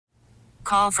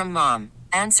Call from mom.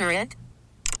 Answer it.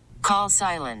 Call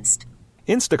silenced.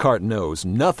 Instacart knows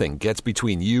nothing gets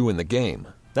between you and the game.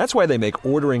 That's why they make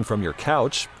ordering from your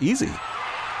couch easy.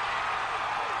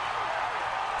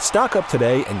 Stock up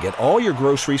today and get all your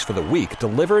groceries for the week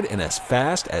delivered in as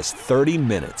fast as 30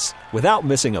 minutes without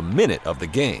missing a minute of the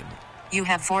game. You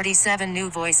have 47 new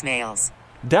voicemails.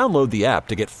 Download the app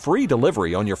to get free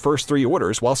delivery on your first 3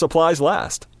 orders while supplies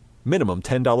last. Minimum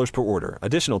 $10 per order.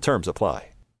 Additional terms apply.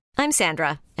 I'm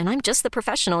Sandra, and I'm just the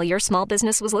professional your small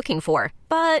business was looking for.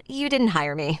 But you didn't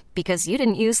hire me because you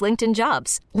didn't use LinkedIn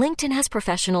Jobs. LinkedIn has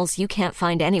professionals you can't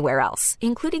find anywhere else,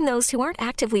 including those who aren't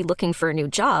actively looking for a new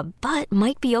job, but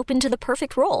might be open to the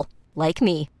perfect role, like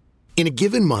me. In a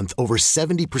given month, over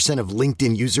 70% of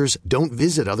LinkedIn users don't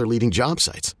visit other leading job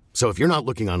sites. So if you're not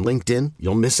looking on LinkedIn,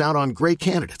 you'll miss out on great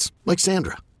candidates like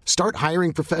Sandra. Start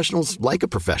hiring professionals like a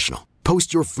professional.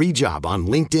 Post your free job on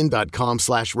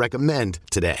linkedin.com/recommend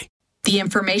today. The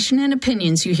information and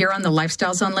opinions you hear on the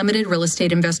Lifestyles Unlimited Real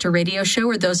Estate Investor Radio Show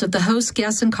are those of the hosts,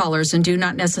 guests, and callers and do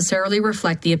not necessarily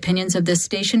reflect the opinions of this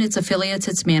station, its affiliates,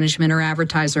 its management, or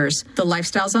advertisers. The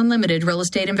Lifestyles Unlimited Real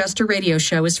Estate Investor Radio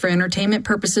Show is for entertainment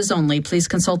purposes only. Please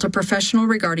consult a professional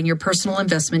regarding your personal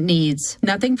investment needs.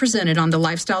 Nothing presented on the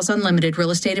Lifestyles Unlimited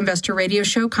Real Estate Investor Radio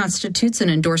Show constitutes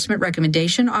an endorsement,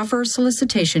 recommendation, offer, or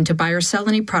solicitation to buy or sell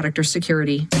any product or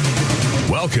security.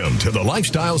 Welcome to the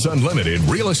Lifestyles Unlimited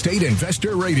Real Estate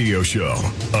Investor Radio Show,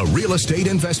 a real estate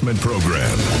investment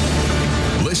program.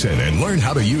 Listen and learn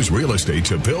how to use real estate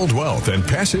to build wealth and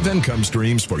passive income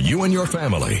streams for you and your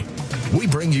family. We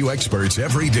bring you experts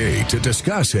every day to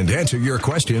discuss and answer your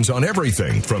questions on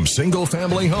everything from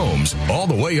single-family homes all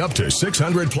the way up to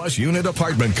 600-plus unit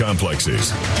apartment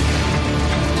complexes.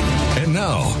 And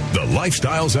now, the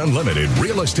Lifestyles Unlimited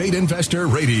Real Estate Investor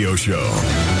Radio Show.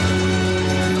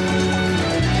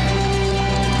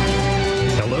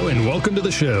 And welcome to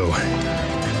the show.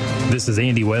 This is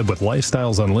Andy Webb with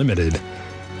Lifestyles Unlimited,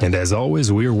 and as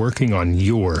always, we are working on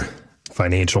your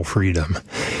financial freedom.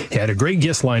 He had a great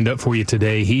guest lined up for you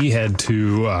today. He had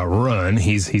to run.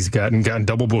 He's gotten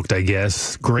double booked, I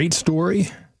guess. Great story,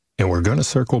 and we're going to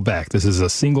circle back. This is a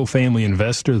single-family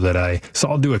investor that I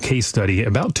saw do a case study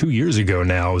about 2 years ago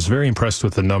now. I was very impressed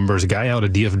with the numbers. Guy out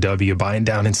of DFW, buying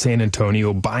down in San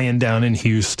Antonio, buying down in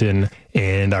Houston.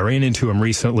 And I ran into him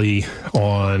recently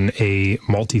on a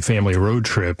multifamily road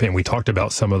trip, and we talked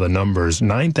about some of the numbers.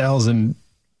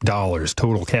 $9,000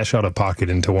 total cash out of pocket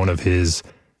into one of his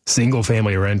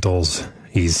single-family rentals.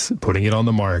 He's putting it on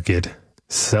the market,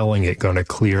 selling it, going to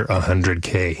clear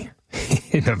 $100K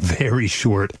in a very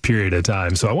short period of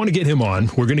time. So I want to get him on.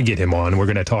 We're going to get him on. We're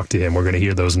going to talk to him. We're going to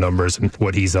hear those numbers and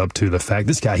what he's up to. The fact,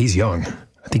 this guy, he's young.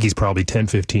 I think he's probably 10,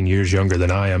 15 years younger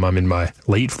than I am. I'm in my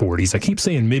late 40s. I keep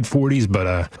saying mid-40s,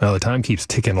 but the time keeps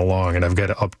ticking along, and I've got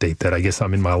to update that. I guess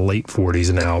I'm in my late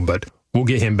 40s now, but we'll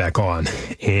get him back on.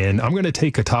 And I'm going to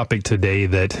take a topic today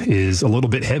that is a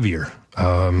little bit heavier,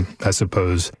 I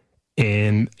suppose.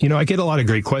 And, I get a lot of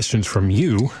great questions from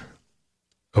you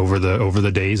over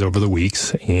the days, over the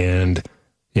weeks, and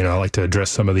I like to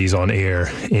address some of these on air.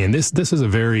 And this is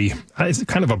it's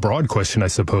kind of a broad question, I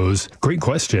suppose. Great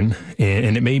question,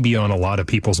 and it may be on a lot of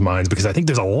people's minds because I think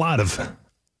there's a lot of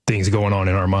things going on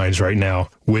in our minds right now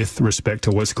with respect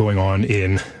to what's going on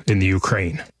in the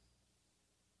Ukraine.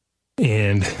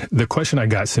 And the question I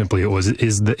got simply was,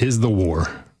 is the war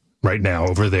right now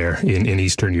over there in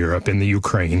Eastern Europe, in the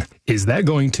Ukraine, is that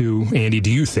going to, Andy,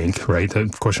 do you think, right, the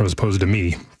question was posed to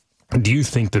me, do you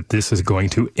think that this is going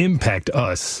to impact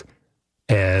us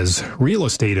as real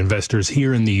estate investors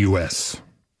here in the U.S.?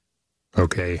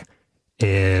 Okay,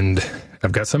 and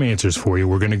I've got some answers for you.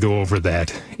 We're going to go over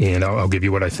that, and I'll give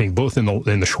you what I think, both in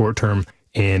the short term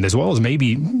and as well as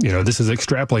maybe, this is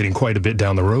extrapolating quite a bit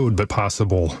down the road, but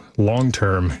possible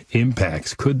long-term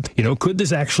impacts. Could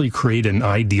this actually create an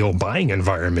ideal buying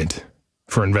environment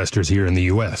for investors here in the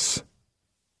U.S.?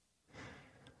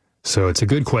 So it's a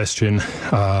good question,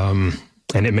 and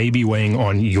it may be weighing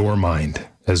on your mind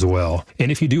as well.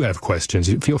 And if you do have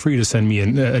questions, feel free to send me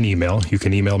an email. You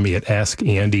can email me at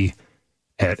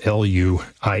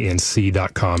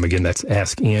askandy@luinc.com. Again, that's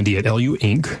askandy at LU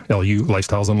Inc., LU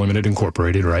Lifestyles Unlimited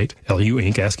Incorporated, right? LU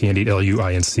Inc.,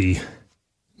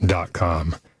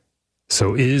 askandy@luinc.com.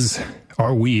 So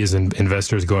are we as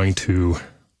investors going to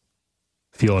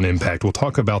feel an impact? We'll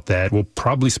talk about that. We'll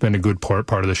probably spend a good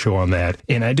part of the show on that.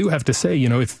 And I do have to say,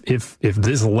 if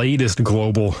this latest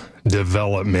global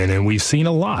development, and we've seen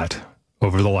a lot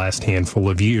over the last handful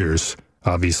of years,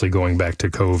 obviously going back to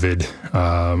COVID,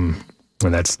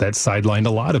 and that's sidelined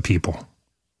a lot of people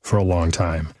for a long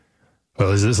time.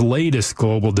 Well, is this latest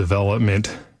global development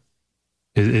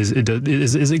Is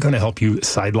it going to help you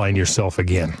sideline yourself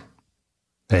again?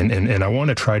 And I want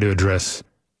to try to address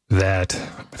that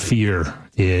fear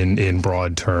in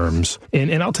broad terms.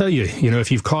 And I'll tell you,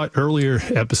 if you've caught earlier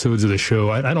episodes of the show,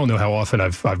 I don't know how often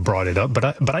I've brought it up,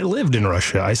 but I lived in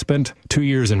Russia. I spent 2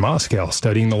 years in Moscow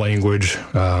studying the language.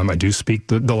 I do speak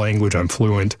the language. I'm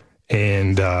fluent.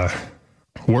 And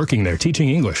working there, teaching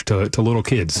English to little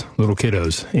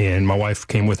kiddos. And my wife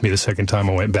came with me the second time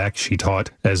I went back. She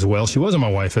taught as well. She wasn't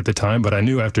my wife at the time, but I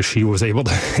knew after she was able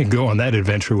to go on that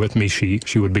adventure with me, she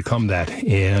would become that.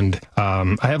 And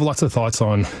I have lots of thoughts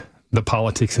on the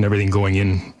politics and everything going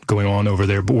on over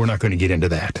there, but we're not going to get into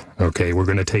that. Okay, we're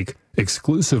going to take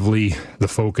exclusively the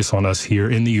focus on us here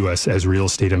in the U.S. as real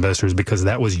estate investors, because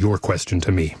that was your question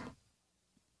to me.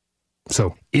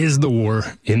 So, is the war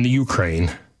in the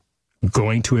Ukraine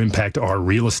going to impact our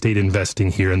real estate investing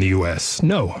here in the U.S.?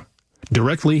 No.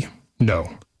 Directly, no.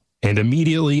 And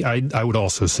immediately, I would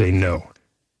also say no.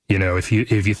 If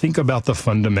you think about the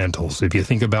fundamentals, if you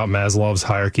think about Maslow's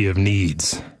hierarchy of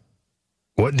needs,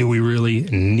 what do we really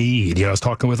need? I was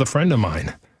talking with a friend of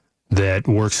mine that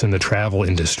works in the travel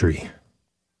industry.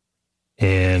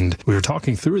 And we were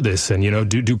talking through this, and,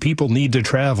 do people need to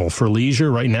travel for leisure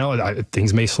right now?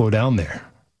 Things may slow down there.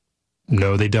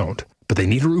 No, they don't. But they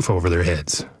need a roof over their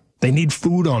heads. They need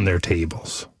food on their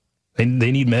tables. They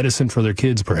need medicine for their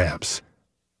kids, perhaps.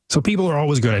 So people are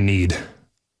always going to need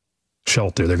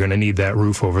shelter. They're going to need that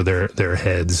roof over their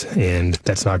heads, and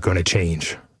that's not going to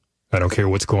change. I don't care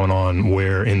what's going on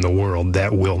where in the world,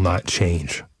 that will not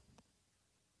change.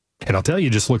 And I'll tell you,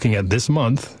 just looking at this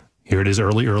month, here it is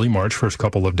early March, first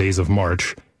couple of days of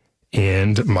March,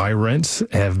 and my rents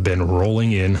have been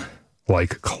rolling in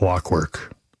like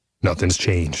clockwork. Nothing's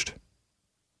changed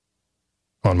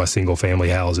on my single-family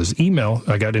houses.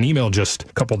 I got an email just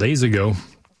a couple days ago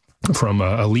from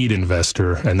a lead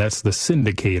investor, and that's the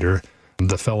syndicator,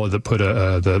 the fellow that put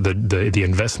the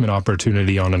investment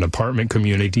opportunity on an apartment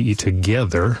community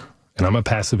together. And I'm a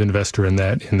passive investor in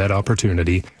that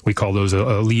opportunity. We call those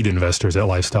lead investors at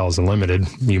Lifestyles Unlimited.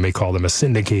 You may call them a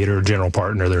syndicator, general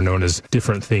partner. They're known as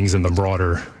different things in the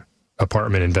broader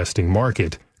apartment investing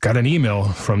market. Got an email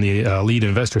from the lead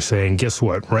investor saying, guess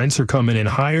what? Rents are coming in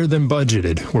higher than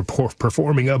budgeted. We're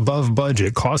performing above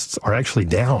budget. Costs are actually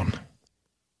down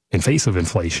in face of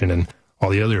inflation and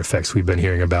all the other effects we've been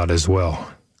hearing about as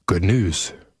well. Good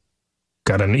news.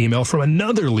 Got an email from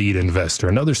another lead investor,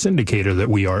 another syndicator that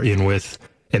we are in with.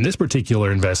 And this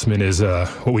particular investment is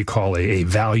what we call a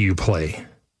value play.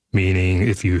 Meaning,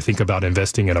 if you think about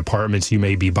investing in apartments, you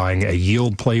may be buying a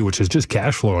yield play, which is just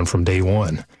cash flowing from day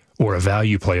one, or a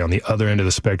value play on the other end of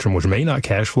the spectrum, which may not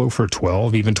cash flow for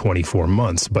 12, even 24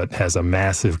 months, but has a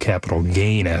massive capital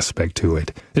gain aspect to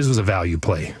it. This was a value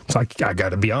play. So I got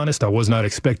to be honest, I was not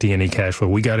expecting any cash flow.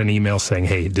 We got an email saying,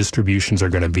 hey, distributions are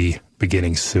going to be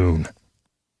beginning soon.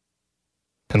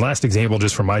 And last example,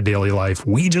 just from my daily life,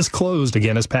 we just closed,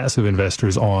 again, as passive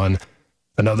investors on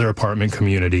another apartment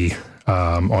community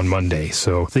on Monday.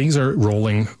 So things are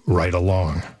rolling right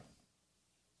along.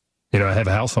 I have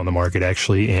a house on the market,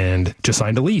 actually, and just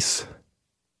signed a lease.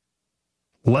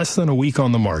 Less than a week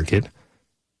on the market,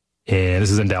 and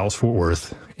this is in Dallas-Fort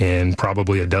Worth, and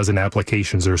probably a dozen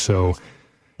applications or so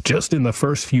just in the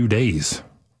first few days.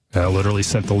 Literally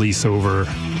sent the lease over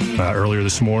earlier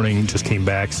this morning, just came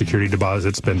back, security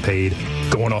deposit's been paid,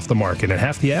 going off the market. And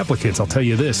half the applicants, I'll tell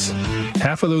you this,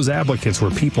 half of those applicants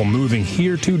were people moving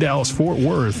here to Dallas-Fort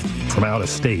Worth from out of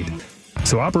state.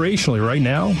 So operationally right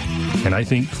now, and I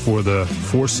think for the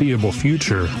foreseeable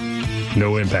future,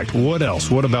 no impact. What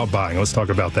else? What about buying? Let's talk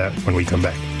about that when we come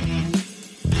back.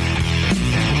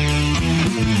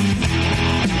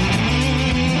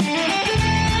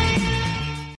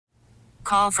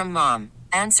 Call from mom.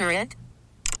 Answer it.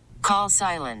 Call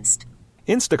silenced.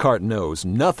 Instacart knows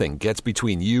nothing gets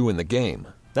between you and the game.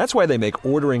 That's why they make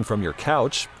ordering from your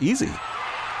couch easy.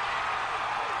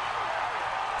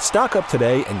 Stock up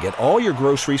today and get all your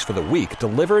groceries for the week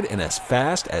delivered in as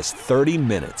fast as 30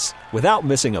 minutes without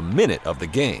missing a minute of the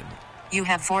game. You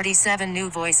have 47 new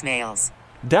voicemails.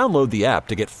 Download the app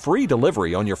to get free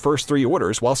delivery on your first 3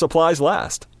 orders while supplies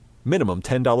last. Minimum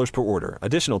 $10 per order.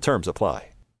 Additional terms apply.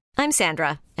 I'm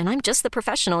Sandra, and I'm just the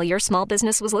professional your small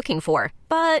business was looking for.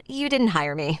 But you didn't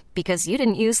hire me because you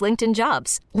didn't use LinkedIn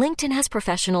Jobs. LinkedIn has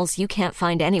professionals you can't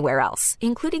find anywhere else,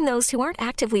 including those who aren't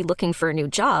actively looking for a new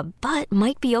job, but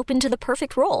might be open to the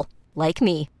perfect role, like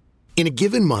me. In a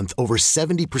given month, over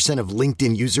 70% of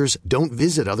LinkedIn users don't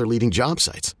visit other leading job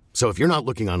sites. So if you're not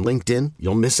looking on LinkedIn,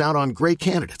 you'll miss out on great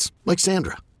candidates like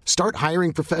Sandra. Start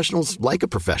hiring professionals like a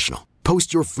professional.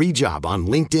 Post your free job on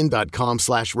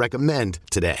linkedin.com/recommend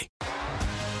today.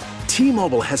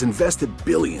 T-Mobile has invested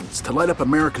billions to light up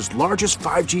America's largest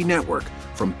 5G network,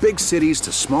 from big cities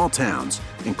to small towns,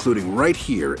 including right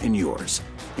here in yours.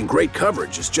 And great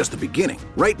coverage is just the beginning.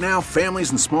 Right now,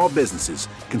 families and small businesses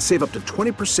can save up to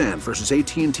 20% versus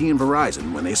AT&T and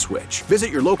Verizon when they switch.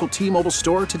 Visit your local T-Mobile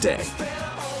store today.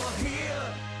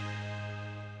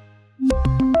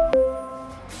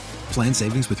 Plan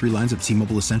savings with 3 lines of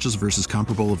T-Mobile Essentials versus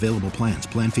comparable available plans.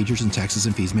 Plan features and taxes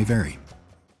and fees may vary.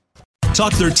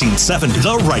 Talk 13.7,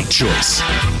 the right choice.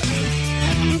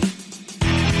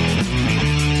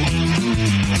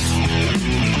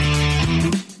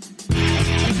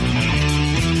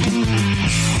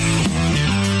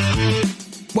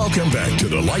 Welcome back to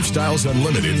the Lifestyles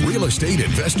Unlimited Real Estate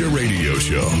Investor Radio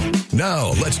Show.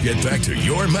 Now, let's get back to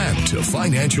your map to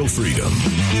financial freedom.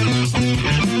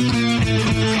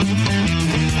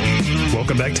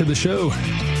 Welcome back to the show.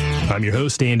 I'm your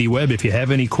host, Andy Webb. If you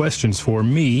have any questions for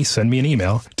me, send me an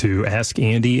email to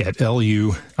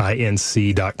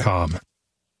askandy@luinc.com.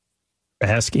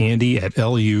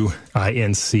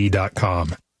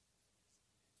 askandy@luinc.com.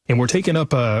 And we're taking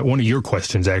up one of your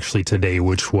questions actually today,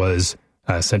 which was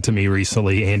sent to me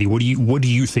recently. Andy, what do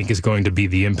you think is going to be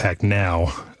the impact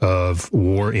now of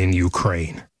war in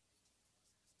Ukraine?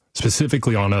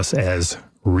 Specifically on us as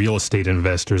real estate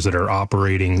investors that are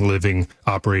operating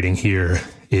here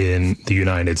in the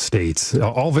United States.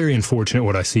 All very unfortunate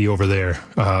what I see over there.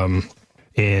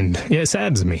 And yeah, it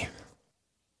saddens me.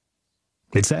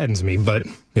 But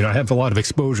I have a lot of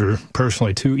exposure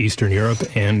personally to Eastern Europe,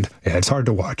 and yeah, it's hard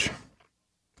to watch.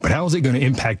 But how is it going to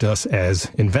impact us as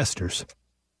investors?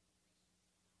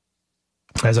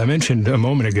 As I mentioned a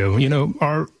moment ago,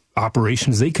 our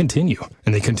operations, they continue,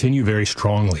 and they continue very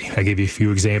strongly. I gave you a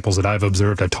few examples that I've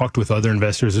observed. I've talked with other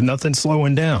investors, and nothing's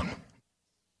slowing down.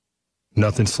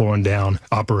 Nothing's slowing down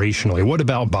operationally. What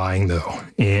about buying, though?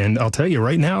 And I'll tell you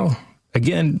right now,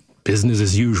 again, business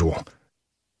as usual.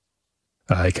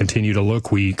 I continue to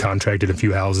look. We contracted a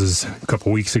few houses a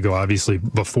couple weeks ago, obviously,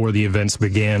 before the events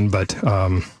began, but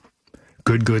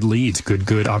good leads,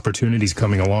 good opportunities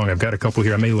coming along. I've got a couple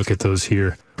here. I may look at those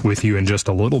here with you in just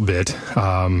a little bit,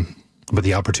 but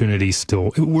the opportunities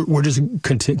still, we're just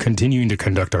continuing to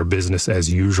conduct our business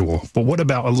as usual. But what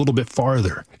about a little bit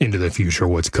farther into the future?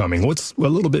 What's coming? What's a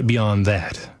little bit beyond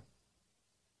that?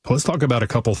 Let's talk about a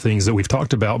couple things that we've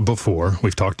talked about before.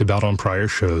 We've talked about on prior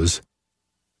shows.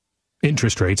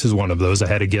 Interest rates is one of those. I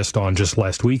had a guest on just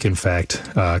last week, in fact,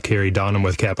 Carrie Donham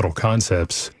with Capital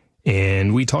Concepts,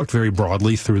 and we talked very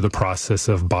broadly through the process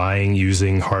of buying,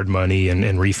 using hard money, and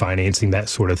refinancing, that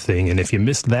sort of thing. And if you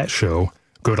missed that show,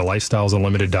 go to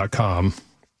lifestylesunlimited.com.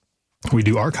 We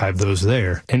do archive those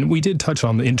there. And we did touch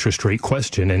on the interest rate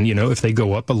question, and, if they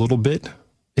go up a little bit,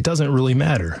 it doesn't really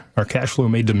matter. Our cash flow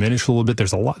may diminish a little bit. There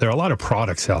are a lot of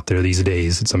products out there these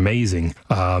days. It's amazing,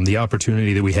 the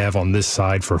opportunity that we have on this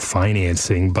side for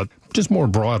financing. But just more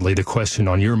broadly, the question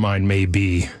on your mind may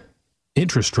be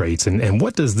interest rates, and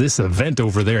what does this event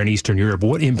over there in Eastern Europe,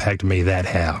 what impact may that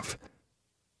have?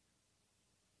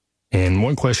 And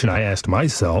one question I asked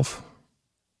myself,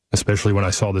 especially when I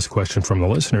saw this question from the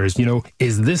listener, is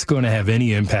this going to have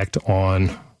any impact on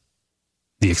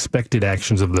the expected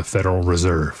actions of the Federal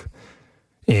Reserve?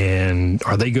 And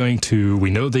are they going to, we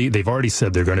know they've already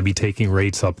said they're going to be taking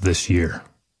rates up this year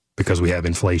because we have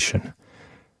inflation.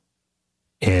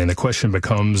 And the question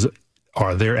becomes,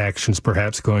 are their actions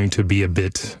perhaps going to be a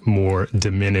bit more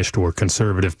diminished or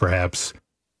conservative perhaps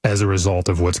as a result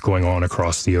of what's going on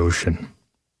across the ocean?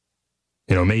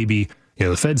 Maybe,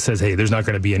 the Fed says, hey, there's not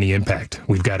going to be any impact.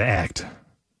 We've got to act.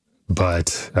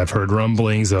 But I've heard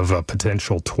rumblings of a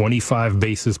potential 25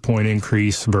 basis point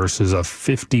increase versus a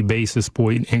 50 basis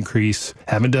point increase.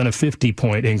 Haven't done a 50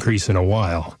 point increase in a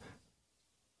while.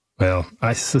 Well,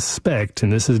 I suspect,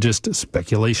 and this is just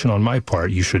speculation on my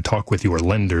part, you should talk with your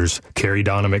lenders, Carrie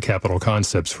Donham at Capital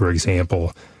Concepts, for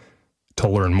example, to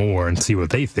learn more and see what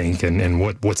they think and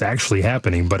what's actually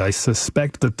happening. But I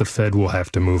suspect that the Fed will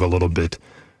have to move a little bit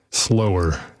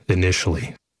slower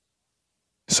initially.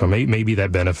 So maybe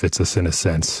that benefits us in a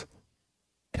sense.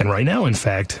 And right now, in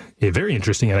fact, very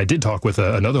interesting, and I did talk with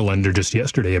another lender just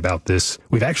yesterday about this,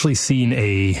 we've actually seen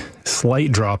a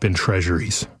slight drop in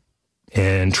treasuries.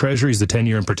 And treasuries, the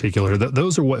 10-year in particular,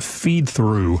 those are what feed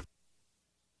through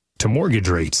to mortgage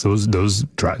rates. Those are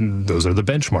the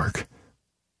benchmark.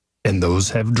 And those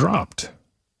have dropped.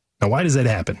 Now, why does that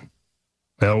happen?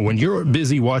 Well, when you're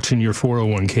busy watching your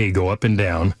 401k go up and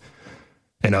down,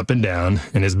 and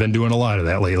has been doing a lot of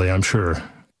that lately, I'm sure,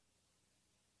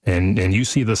 and you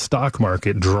see the stock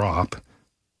market drop,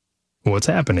 what's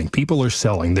happening? People are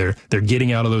selling. They're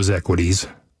getting out of those equities.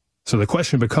 So the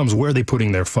question becomes, where are they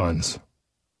putting their funds?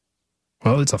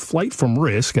 Well, it's a flight from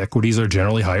risk. Equities are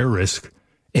generally higher risk,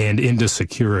 and into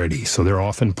security. So they're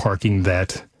often parking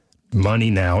that money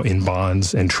now in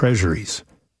bonds and treasuries.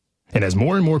 And as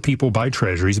more and more people buy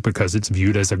treasuries because it's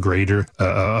viewed as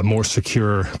a more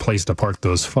secure place to park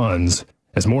those funds,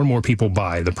 as more and more people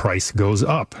buy, the price goes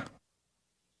up.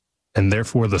 And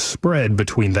therefore, the spread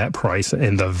between that price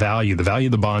and the value of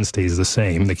the bond stays the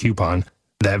same, the coupon,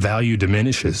 that value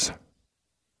diminishes.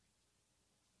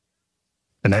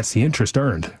 And that's the interest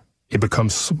earned. It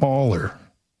becomes smaller.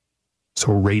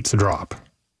 So rates drop.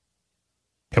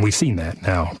 And we've seen that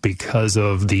now because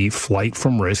of the flight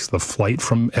from risk, the flight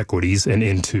from equities and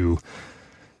into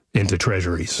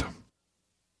treasuries.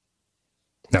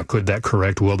 Now, could that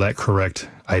correct? Will that correct?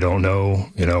 I don't know.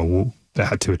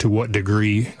 To what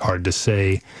degree? Hard to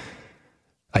say.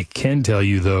 I can tell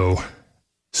you, though,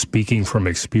 speaking from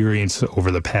experience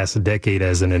over the past decade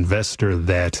as an investor,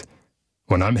 that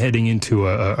when I'm heading into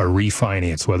a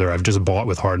refinance, whether I've just bought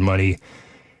with hard money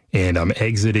and I'm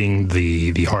exiting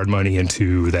the hard money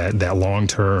into that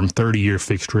long-term 30-year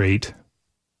fixed rate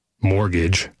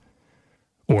mortgage,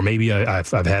 or maybe I've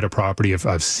had a property,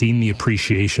 I've seen the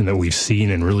appreciation that we've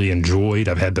seen and really enjoyed.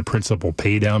 I've had the principal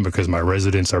pay down because my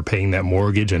residents are paying that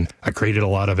mortgage, and I created a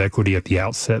lot of equity at the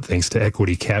outset thanks to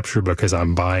equity capture because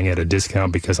I'm buying at a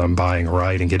discount, because I'm buying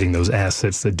right and getting those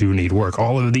assets that do need work.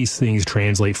 All of these things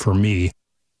translate for me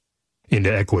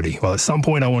into equity. Well, at some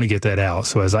point I want to get that out.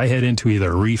 So as I head into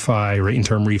either a refi, rate and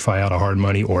term refi out of hard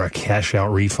money, or a cash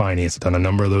out refinance, I've done a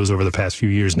number of those over the past few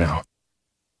years now.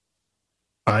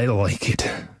 I like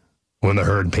it when the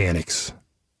herd panics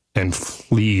and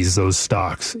flees those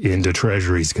stocks into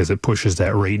treasuries because it pushes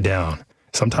that rate down.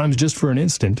 Sometimes just for an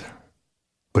instant.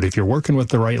 But if you're working with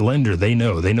the right lender, they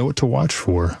know what to watch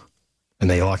for, and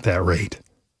they lock that rate.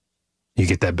 You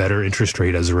get that better interest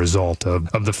rate as a result of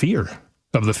the fear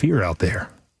out there.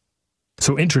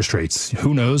 So interest rates,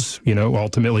 who knows,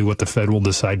 ultimately what the Fed will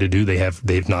decide to do.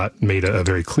 They've not made a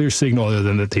very clear signal other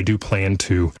than that they do plan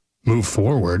to move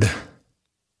forward.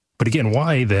 But again,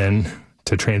 why then,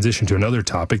 to transition to another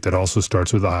topic that also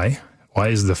starts with I, why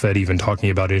is the Fed even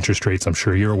talking about interest rates? I'm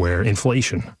sure you're aware.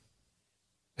 Inflation.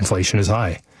 Inflation is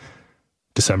high.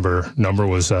 December number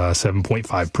was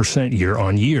 7.5% year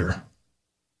on year.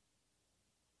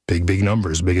 Big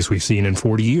numbers, biggest we've seen in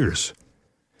 40 years.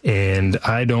 And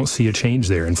I don't see a change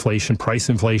there. Price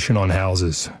inflation on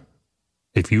houses.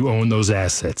 If you own those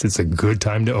assets, it's a good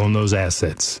time to own those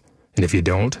assets. And if you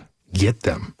don't, get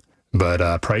them.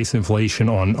 But price inflation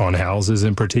on houses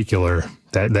in particular,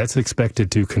 that's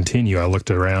expected to continue. I looked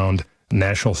around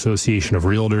National Association of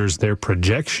Realtors, their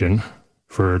projection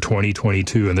for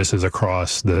 2022, and this is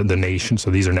across the nation,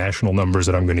 so these are national numbers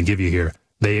that I'm going to give you here.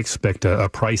 They expect a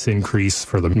price increase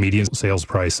for the median sales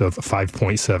price of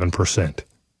 5.7%.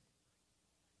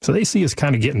 So they see us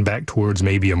kind of getting back towards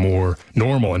maybe a more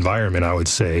normal environment, I would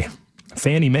say.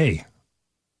 Fannie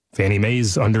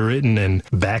Mae's underwritten and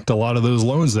backed a lot of those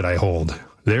loans that I hold.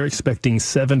 They're expecting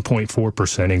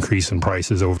 7.4% increase in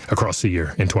prices across the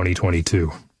year in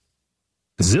 2022.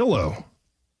 Zillow.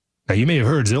 Now, you may have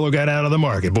heard Zillow got out of the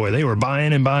market. Boy, they were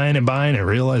buying and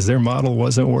realized their model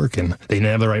wasn't working. They didn't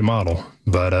have the right model.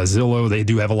 But Zillow, they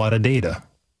do have a lot of data.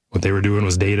 What they were doing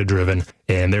was data-driven,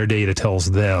 and their data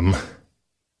tells them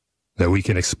that we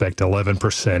can expect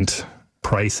 11%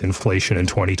 price inflation in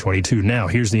 2022. Now,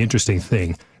 here's the interesting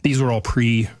thing. These were all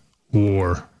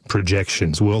pre-war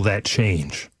projections. Will that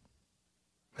change?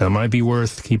 Now, it might be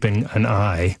worth keeping an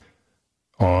eye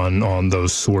on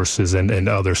those sources and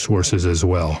other sources as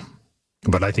well.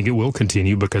 But I think it will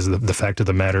continue because the fact of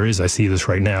the matter is I see this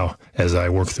right now as I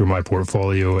work through my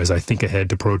portfolio, as I think ahead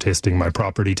to protesting my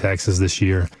property taxes this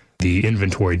year. The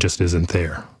inventory just isn't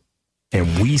there. And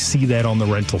we see that on the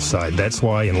rental side. That's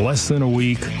why in less than a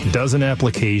week, dozen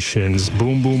applications,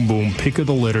 boom, boom, boom, pick of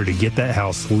the litter to get that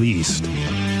house leased.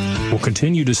 We'll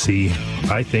continue to see,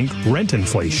 I think, rent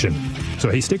inflation. So,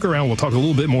 hey, stick around. We'll talk a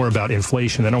little bit more about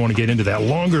inflation. Then I want to get into that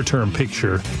longer-term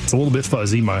picture. It's a little bit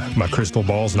fuzzy. My crystal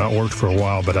ball's not worked for a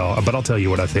while, but I'll tell you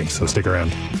what I think. So stick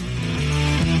around.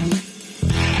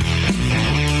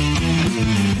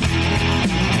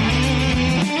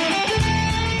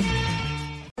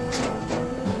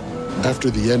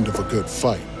 After the end of a good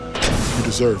fight, you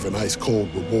deserve an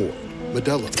ice-cold reward.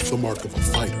 Modelo is the mark of a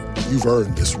fighter. You've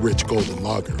earned this rich golden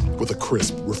lager with a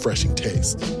crisp, refreshing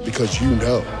taste. Because you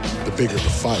know, the bigger the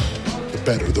fight, the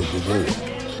better the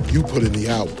reward. You put in the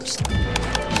hours,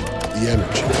 the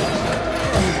energy,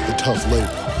 the tough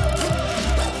labor.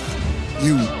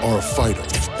 You are a fighter,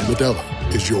 and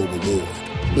Modelo is your reward.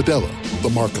 Modelo, the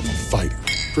mark of a fighter.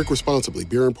 Drink responsibly.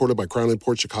 Beer imported by Crown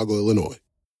Imports, Chicago, Illinois.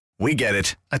 We get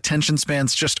it. Attention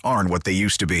spans just aren't what they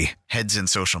used to be. Heads in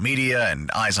social media and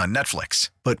eyes on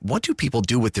Netflix. But what do people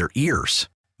do with their ears?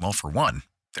 Well, for one,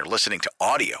 they're listening to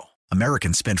audio.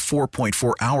 Americans spend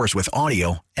 4.4 hours with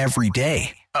audio every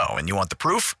day. Oh, and you want the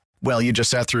proof? Well, you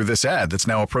just sat through this ad that's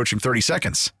now approaching 30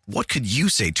 seconds. What could you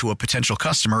say to a potential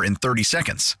customer in 30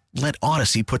 seconds? Let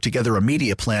Odyssey put together a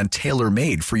media plan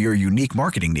tailor-made for your unique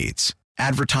marketing needs.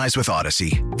 Advertise with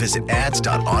Odyssey. Visit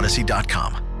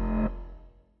ads.odyssey.com.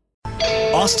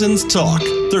 Austin's Talk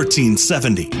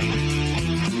 1370.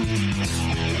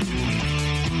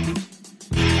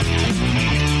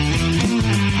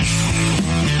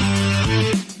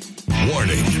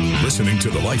 Warning, listening to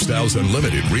the Lifestyles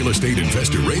Unlimited Real Estate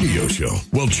Investor Radio Show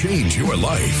will change your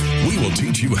life. We will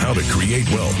teach you how to create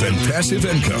wealth and passive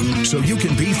income so you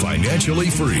can be financially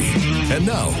free. And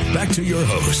now, back to your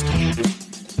host.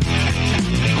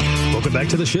 Welcome back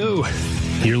to the show.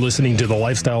 You're listening to the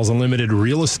Lifestyles Unlimited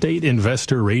Real Estate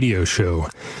Investor Radio Show.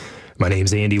 My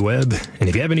name's Andy Webb, and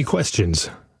if you have any questions,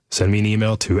 send me an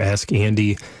email to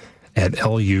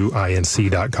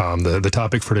askandy@luinc.com. The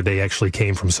topic for today actually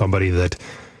came from somebody that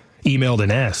emailed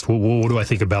and asked, well, what do I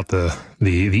think about the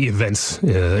events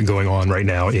going on right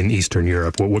now in Eastern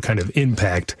Europe? What kind of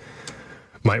impact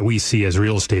might we see as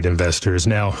real estate investors?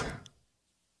 Now,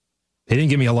 they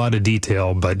didn't give me a lot of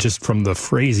detail, but just from the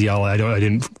phraseology, I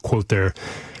didn't quote their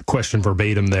question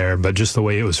verbatim there, but just the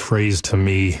way it was phrased to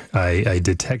me, I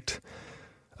detect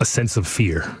a sense of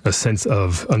fear, a sense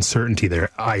of uncertainty there.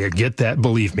 I get that,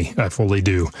 believe me, I fully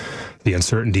do, the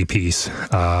uncertainty piece.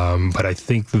 But I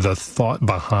think the thought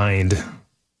behind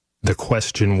the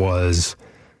question was,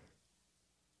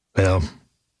 well,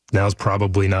 now's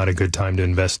probably not a good time to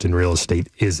invest in real estate,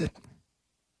 is it?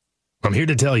 I'm here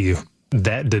to tell you,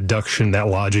 that deduction, that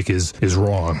logic is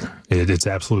wrong. It's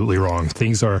absolutely wrong.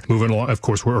 Things are moving along. Of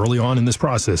course, we're early on in this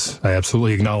process. I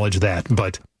absolutely acknowledge that.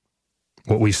 But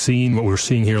what we're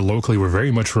seeing here locally, we're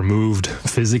very much removed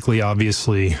physically,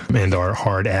 obviously, and our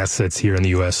hard assets here in the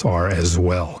U.S. are as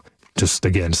well. Just,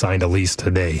 again, signed a lease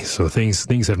today. So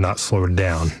things have not slowed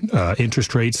down.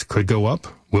 Interest rates could go up,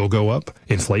 will go up.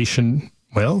 Inflation,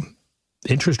 well,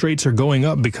 interest rates are going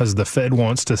up because the Fed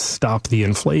wants to stop the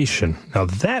inflation. Now,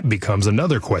 that becomes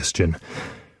another question.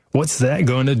 What's that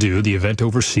going to do, the event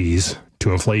overseas,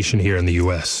 to inflation here in the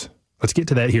U.S.? Let's get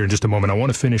to that here in just a moment. I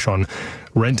want to finish on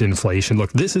rent inflation.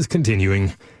 Look, this is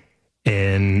continuing,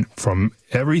 and from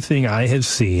everything I have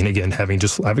seen, again,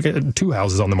 I've got 2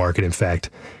 houses on the market, in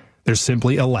fact, there's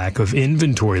simply a lack of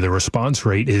inventory. The response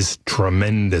rate is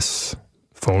tremendous.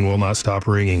 Phone will not stop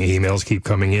ringing. Emails keep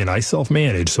coming in. I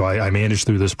self-manage, so I manage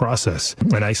through this process,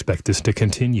 and I expect this to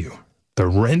continue. The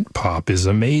rent pop is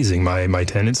amazing. My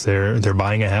tenants, they're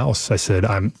buying a house. I said,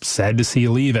 I'm sad to see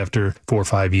you leave after 4 or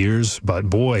 5 years,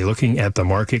 but boy, looking at the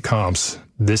market comps,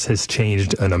 this has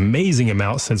changed an amazing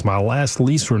amount since my last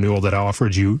lease renewal that I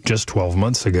offered you just 12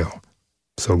 months ago.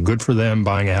 So good for them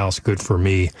buying a house, good for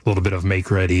me. A little bit of make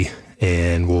ready,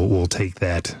 and we'll take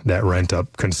that rent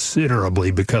up considerably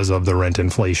because of the rent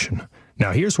inflation.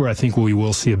 Now, here's where I think we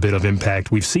will see a bit of impact.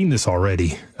 We've seen this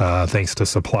already, thanks to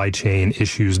supply chain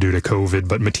issues due to COVID,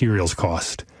 but materials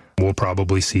cost. We'll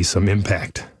probably see some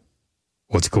impact.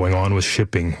 What's going on with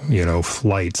shipping,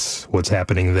 flights, what's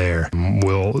happening there?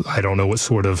 I don't know what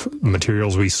sort of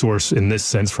materials we source in this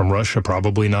sense from Russia,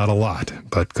 probably not a lot,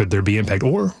 but could there be impact?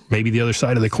 Or maybe the other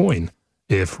side of the coin.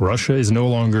 If Russia is no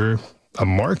longer a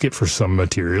market for some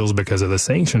materials because of the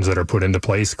sanctions that are put into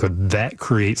place, could that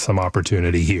create some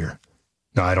opportunity here?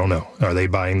 Now, I don't know. Are they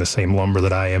buying the same lumber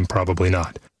that I am? Probably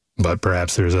not. But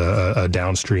perhaps there's a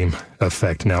downstream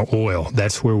effect. Now, oil,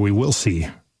 that's where we will see.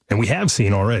 And we have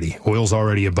seen already. Oil's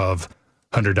already above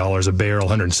 $100 a barrel,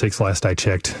 106 last I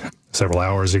checked several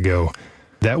hours ago.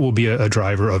 That will be a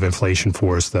driver of inflation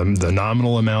for us. The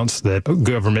nominal amounts that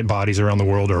government bodies around the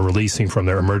world are releasing from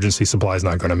their emergency supply is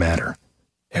not going to matter.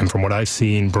 And from what I've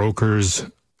seen,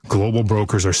 global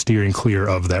brokers are steering clear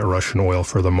of that Russian oil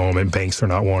for the moment. Banks are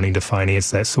not wanting to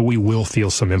finance that, so we will feel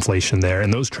some inflation there.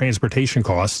 And those transportation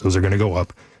costs, those are going to go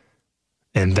up.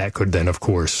 And that could then, of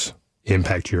course,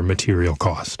 impact your material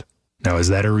cost. Now, is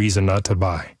that a reason not to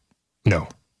buy? No,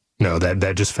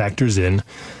 that just factors in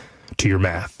to your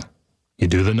math. You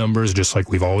do the numbers just like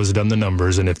we've always done the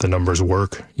numbers, and if the numbers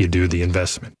work, you do the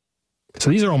investment. So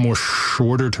these are all more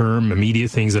shorter-term,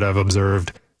 immediate things that I've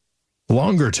observed.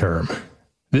 Longer term,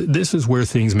 this is where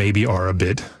things maybe are a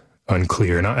bit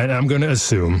unclear. And I'm going to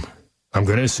assume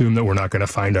that we're not going to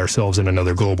find ourselves in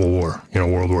another global war,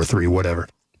 World War III, whatever.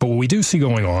 But what we do see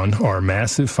going on are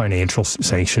massive financial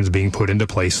sanctions being put into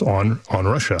place on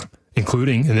Russia,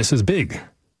 including, and this is big,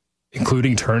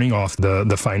 including turning off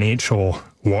the financial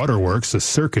waterworks, the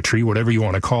circuitry, whatever you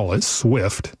want to call it,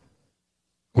 SWIFT,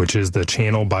 which is the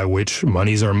channel by which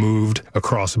monies are moved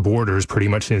across borders pretty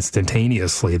much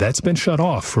instantaneously. That's been shut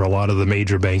off for a lot of the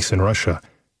major banks in Russia.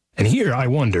 And here I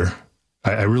wonder,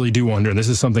 I really do wonder, and this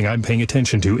is something I'm paying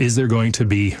attention to, is there going to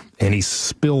be any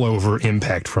spillover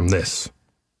impact from this?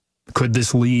 Could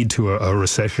this lead to a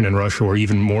recession in Russia, or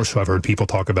even more so, I've heard people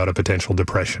talk about a potential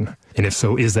depression? And if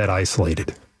so, is that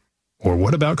isolated? Or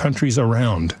what about countries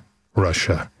around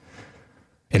Russia?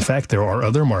 In fact, there are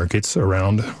other markets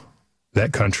around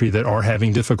that country that are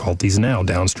having difficulties now,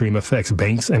 downstream effects.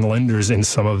 Banks and lenders in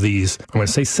some of these, I'm going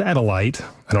to say satellite,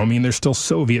 I don't mean they're still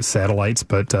Soviet satellites,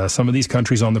 but some of these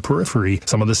countries on the periphery,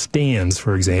 some of the stands,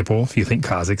 for example, if you think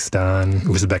Kazakhstan,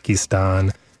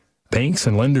 Uzbekistan, banks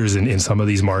and lenders in some of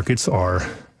these markets are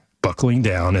buckling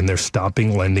down and they're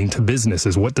stopping lending to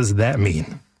businesses. What does that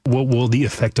mean? What will the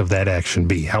effect of that action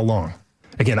be? How long?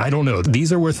 Again, I don't know.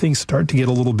 These are where things start to get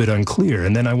a little bit unclear.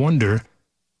 And then I wonder,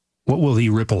 what will the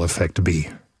ripple effect be?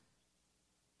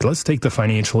 Let's take the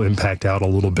financial impact out a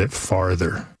little bit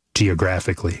farther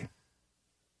geographically.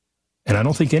 And I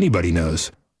don't think anybody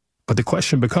knows. But the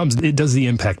question becomes, does the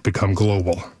impact become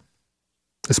global?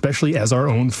 Especially as our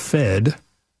own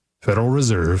Federal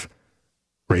Reserve,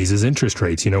 raises interest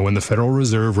rates. You know, when the Federal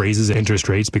Reserve raises interest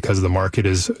rates because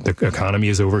the economy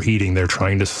is overheating, they're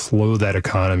trying to slow that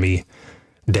economy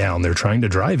down. They're trying to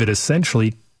drive it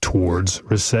essentially towards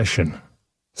recession.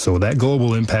 So that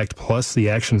global impact plus the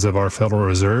actions of our Federal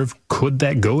Reserve, could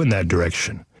that go in that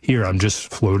direction? Here, I'm just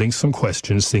floating some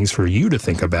questions, things for you to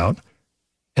think about,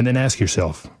 and then ask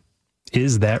yourself,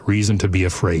 is that reason to be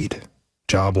afraid?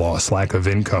 Job loss, lack of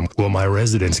income. Will my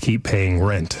residents keep paying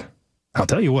rent? I'll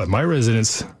tell you what, my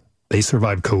residents, they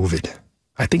survived COVID.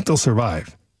 I think they'll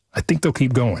survive. I think they'll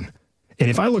keep going. And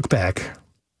if I look back,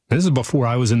 this is before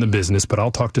I was in the business, but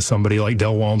I'll talk to somebody like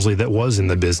Del Walmsley that was in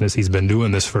the business. He's been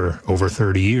doing this for over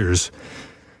 30 years.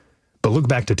 But look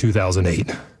back to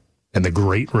 2008 and the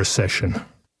Great Recession.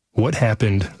 What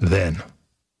happened then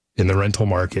in the rental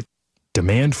market?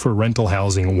 Demand for rental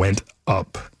housing went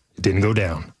up. It didn't go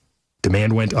down.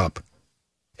 Demand went up.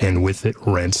 And with it,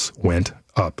 rents went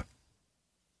up.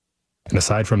 And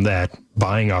aside from that,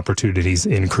 buying opportunities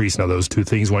increased. Now, those two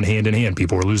things went hand in hand.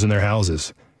 People were losing their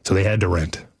houses, so they had to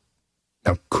rent.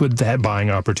 Now, could that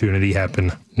buying opportunity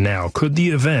happen now? Could the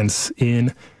events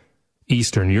in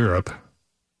Eastern Europe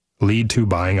lead to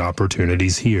buying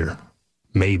opportunities here?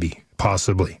 Maybe,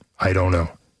 possibly. I don't know.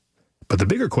 But the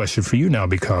bigger question for you now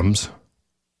becomes,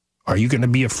 are you going to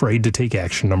be afraid to take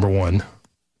action, number one?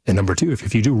 And number two,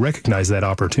 if you do recognize that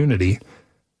opportunity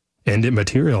and it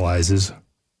materializes,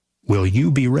 will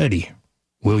you be ready?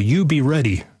 Will you be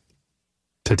ready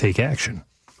to take action?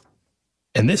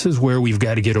 And this is where we've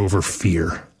got to get over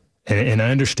fear. And I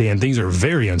understand things are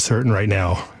very uncertain right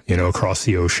now, across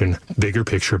the ocean, bigger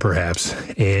picture perhaps.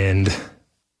 And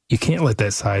you can't let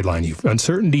that sideline you.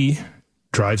 Uncertainty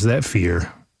drives that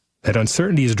fear. That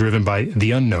uncertainty is driven by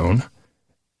the unknown.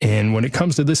 And when it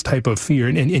comes to this type of fear,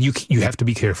 and you have to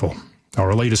be careful. I'll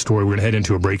relate a story. We're going to head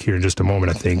into a break here in just a moment,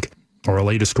 I think. I'll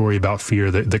relate a story about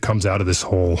fear that comes out of this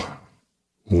whole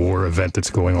war event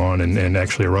that's going on, and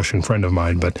actually a Russian friend of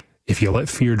mine. But if you let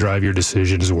fear drive your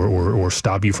decisions or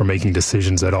stop you from making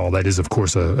decisions at all, that is, of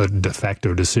course, a de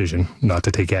facto decision not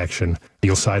to take action.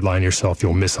 You'll sideline yourself.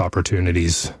 You'll miss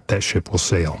opportunities. That ship will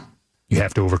sail. You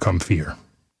have to overcome fear.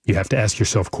 You have to ask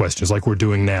yourself questions like we're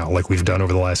doing now, like we've done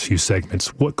over the last few segments.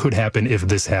 What could happen if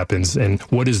this happens, and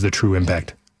what is the true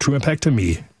impact? True impact to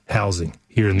me, housing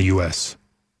here in the U.S.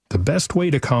 The best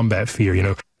way to combat fear,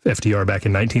 FDR back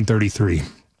in 1933,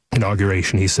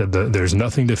 inauguration, he said that there's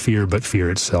nothing to fear but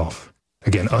fear itself.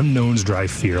 Again, unknowns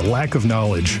drive fear. Lack of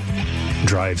knowledge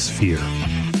drives fear.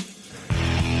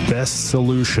 Best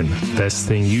solution, best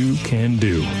thing you can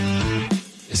do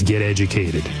is get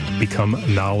educated, become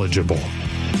knowledgeable.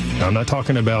 Now, I'm not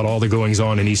talking about all the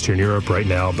goings-on in Eastern Europe right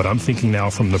now, but I'm thinking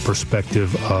now from the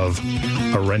perspective of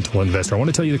a rental investor. I want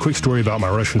to tell you the quick story about my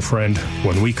Russian friend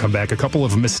when we come back, a couple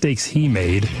of mistakes he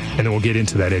made, and then we'll get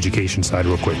into that education side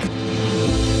real quick.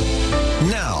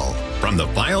 Now, from the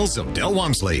files of Del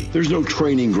Walmsley. There's no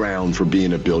training ground for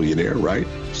being a billionaire, right?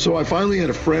 So I finally had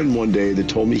a friend one day that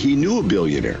told me he knew a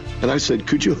billionaire. And I said,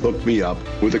 could you hook me up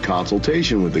with a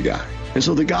consultation with the guy? And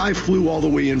so the guy flew all the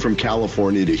way in from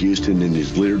California to Houston in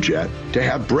his Learjet to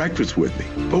have breakfast with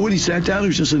me. But when he sat down, he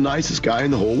was just the nicest guy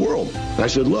in the whole world. And I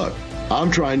said, look,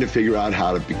 I'm trying to figure out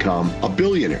how to become a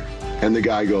billionaire. And the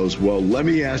guy goes, well, let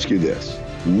me ask you this.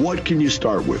 What can you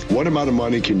start with? What amount of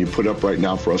money can you put up right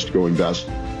now for us to go invest?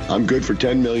 I'm good for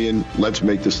 10 million. Let's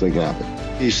make this thing happen.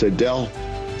 He said, Del,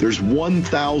 there's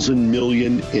 1,000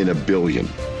 million in a billion.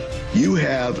 You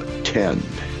have 10.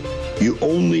 You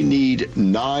only need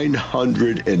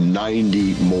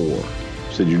 990 more.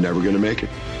 Said you're never going to make it.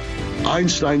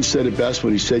 Einstein said it best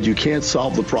when he said you can't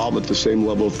solve the problem at the same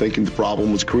level of thinking the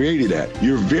problem was created at.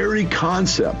 Your very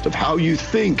concept of how you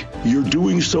think you're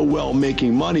doing so well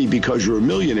making money because you're a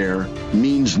millionaire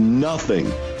means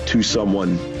nothing to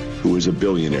someone who is a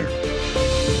billionaire.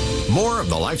 More of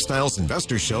the Lifestyles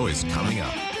Investor Show is coming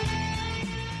up.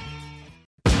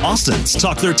 Austin's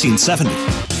Talk 1370.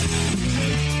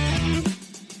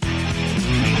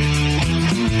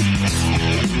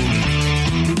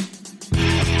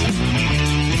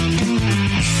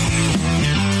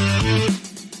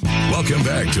 Welcome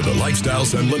back to the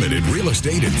Lifestyles Unlimited Real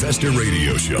Estate Investor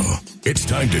Radio Show. It's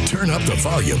time to turn up the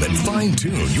volume and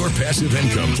fine-tune your passive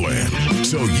income plan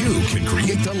so you can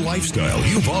create the lifestyle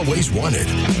you've always wanted.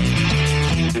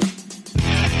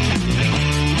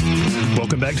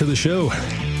 Welcome back to the show.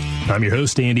 I'm your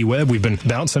host, Andy Webb. We've been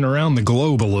bouncing around the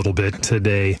globe a little bit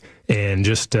today and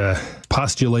just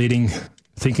postulating,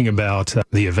 thinking about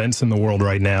the events in the world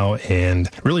right now and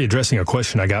really addressing a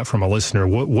question I got from a listener.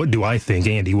 What do I think,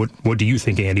 Andy? What do you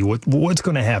think, Andy? What's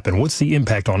going to happen? What's the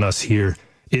impact on us here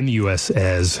in the U.S.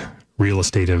 as real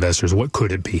estate investors? What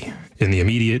could it be? In the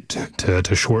immediate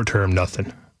to short term,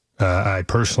 nothing. I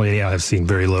personally have seen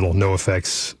very little, no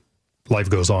effects. Life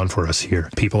goes on for us here.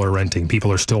 People are renting.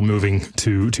 People are still moving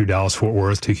to Dallas, Fort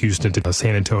Worth, to Houston, to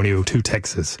San Antonio, to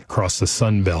Texas, across the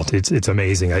Sun Belt. It's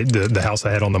amazing. The house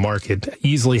I had on the market,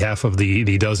 easily half of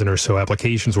the dozen or so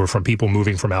applications were from people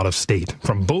moving from out of state,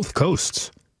 from both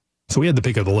coasts. So we had the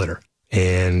pick of the litter.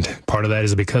 And part of that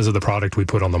is because of the product we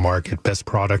put on the market. Best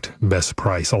product, best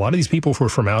price. A lot of these people were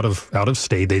from out of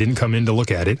state. They didn't come in to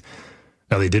look at it.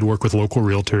 Now, they did work with local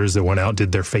realtors that went out,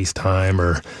 did their FaceTime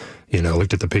or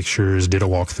looked at the pictures, did a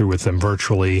walkthrough with them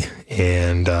virtually,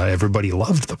 and everybody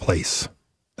loved the place.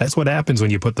 That's what happens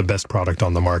when you put the best product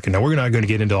on the market. Now, we're not going to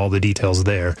get into all the details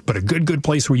there, but a good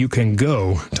place where you can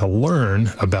go to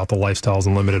learn about the Lifestyles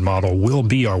Unlimited model will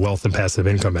be our Wealth and Passive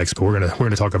Income Expo. We're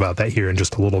going to talk about that here in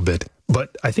just a little bit.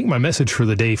 But I think my message for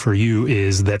the day for you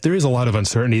is that there is a lot of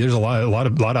uncertainty. There's a lot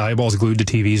of eyeballs glued to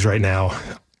TVs right now.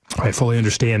 I fully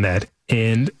understand that.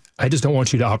 And I just don't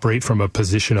want you to operate from a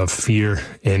position of fear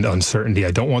and uncertainty.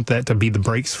 I don't want that to be the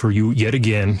brakes for you yet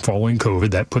again following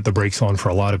COVID. That put the brakes on for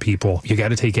a lot of people. You got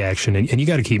to take action and you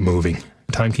got to keep moving.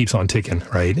 Time keeps on ticking,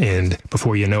 right? And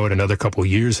before you know it, another couple of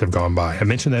years have gone by. I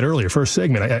mentioned that earlier, first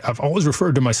segment. I've always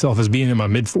referred to myself as being in my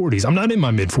mid-40s. I'm not in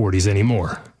my mid-40s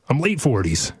anymore. I'm late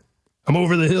 40s. I'm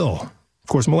over the hill. Of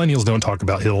course, millennials don't talk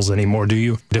about hills anymore, do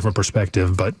you? Different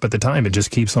perspective, but the time, it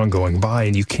just keeps on going by,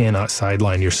 and you cannot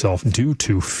sideline yourself due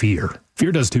to fear.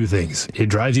 Fear does two things. It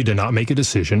drives you to not make a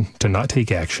decision, to not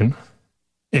take action,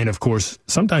 and of course,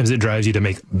 sometimes it drives you to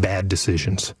make bad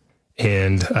decisions.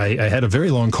 And I had a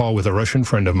very long call with a Russian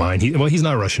friend of mine. He's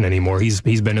not Russian anymore. He's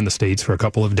been in the States for a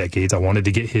couple of decades. I wanted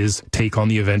to get his take on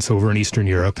the events over in Eastern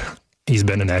Europe. He's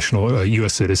been a national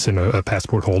U.S. citizen, a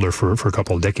passport holder for a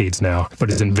couple of decades now,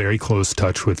 but is in very close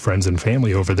touch with friends and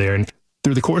family over there. And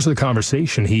through the course of the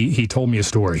conversation, he told me a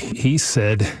story. He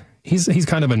said he's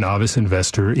kind of a novice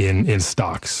investor in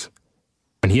stocks.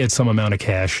 And he had some amount of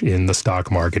cash in the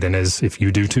stock market. And as if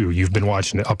you do too, you've been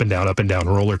watching it up and down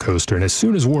roller coaster. And as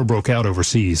soon as war broke out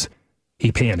overseas,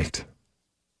 he panicked.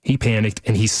 He panicked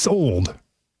and he sold.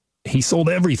 He sold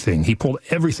everything. He pulled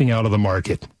everything out of the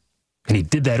market. And he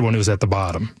did that when it was at the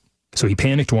bottom. So he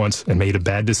panicked once and made a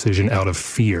bad decision out of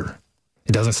fear.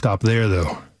 It doesn't stop there,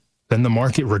 though. Then the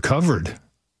market recovered.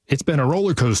 It's been a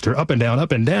roller coaster, up and down,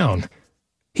 up and down.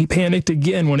 He panicked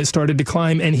again when it started to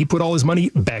climb, and he put all his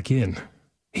money back in.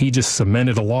 He just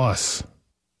cemented a loss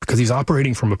because he's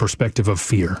operating from a perspective of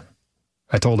fear.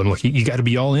 I told him, look, you got to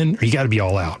be all in or you got to be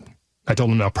all out. I told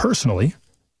him, now, personally,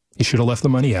 you should have left the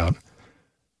money out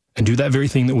and do that very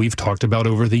thing that we've talked about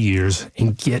over the years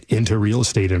and get into real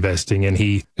estate investing. And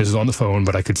this is on the phone,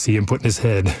 but I could see him putting his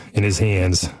head in his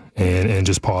hands and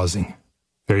just pausing.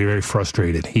 Very, very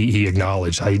frustrated. He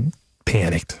acknowledged, I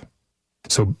panicked.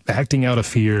 So acting out of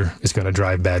fear is going to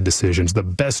drive bad decisions. The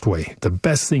best way, the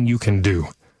best thing you can do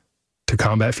to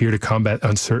combat fear, to combat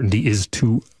uncertainty is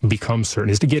to become certain,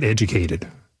 is to get educated.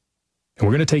 And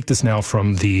we're going to take this now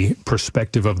from the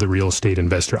perspective of the real estate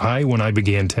investor. When I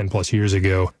began 10 plus years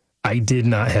ago, I did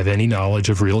not have any knowledge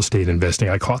of real estate investing.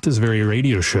 I caught this very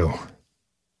radio show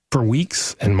for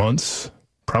weeks and months,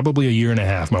 probably a year and a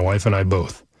half, my wife and I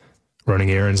both,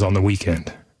 running errands on the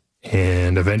weekend.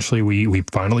 And eventually we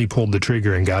finally pulled the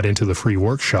trigger and got into the free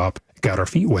workshop, got our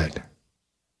feet wet.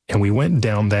 And we went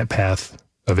down that path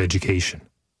of education.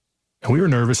 And we were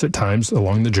nervous at times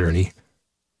along the journey,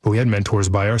 But we had mentors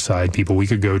by our side, people we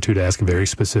could go to ask very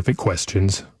specific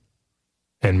questions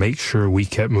and make sure we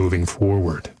kept moving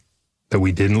forward, that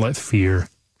we didn't let fear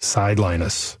sideline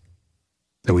us,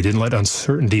 that we didn't let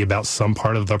uncertainty about some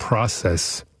part of the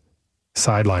process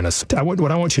sideline us.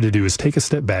 What I want you to do is take a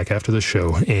step back after the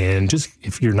show and just,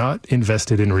 if you're not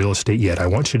invested in real estate yet, I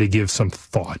want you to give some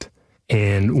thought.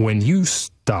 And when you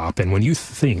stop and when you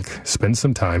think, spend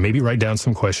some time, maybe write down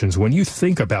some questions. When you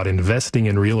think about investing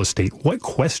in real estate, what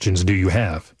questions do you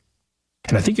have?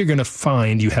 And I think you're going to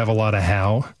find you have a lot of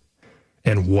how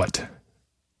and what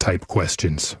type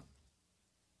questions.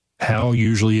 How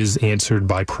usually is answered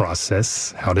by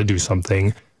process, how to do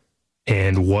something,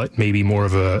 and what may be more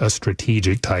of a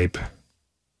strategic type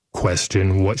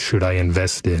question, what should I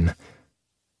invest in?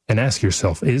 And ask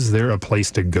yourself, is there a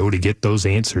place to go to get those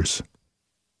answers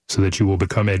so that you will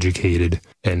become educated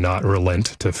and not relent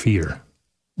to fear?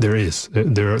 There is.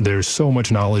 There's so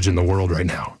much knowledge in the world right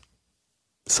now.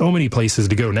 So many places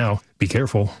to go. Now, be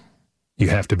careful. You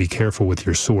have to be careful with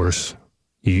your source.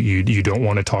 You don't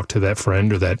want to talk to that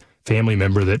friend or that family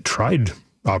member that tried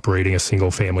operating a single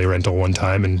family rental one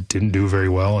time and didn't do very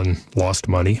well and lost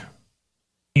money.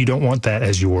 You don't want that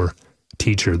as your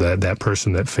teacher, that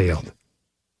person that failed.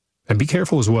 And be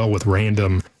careful as well with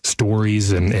random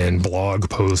stories and blog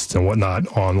posts and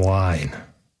whatnot online.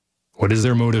 What is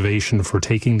their motivation for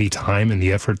taking the time and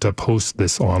the effort to post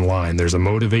this online? There's a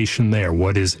motivation there.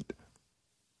 What is it?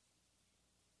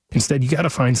 Instead, you got to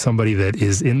find somebody that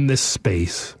is in this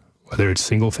space, whether it's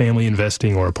single-family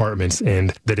investing or apartments,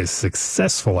 and that is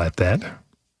successful at that.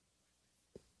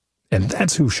 And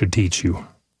that's who should teach you.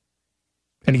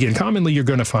 And again, commonly you're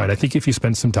going to find, I think if you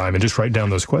spend some time and just write down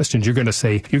those questions, you're going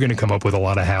to come up with a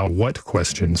lot of how, what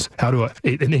questions. How do I,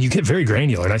 and then you get very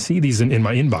granular. And I see these in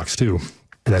my inbox too.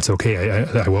 And that's okay.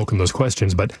 I welcome those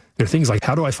questions. But there are things like,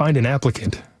 how do I find an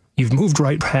applicant? You've moved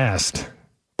right past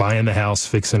buying the house,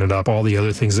 fixing it up, all the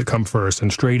other things that come first,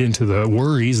 and straight into the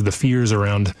worries, the fears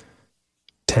around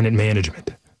tenant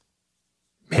management,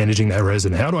 managing that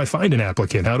resident. How do I find an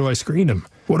applicant? How do I screen them?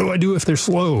 What do I do if they're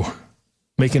slow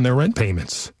making their rent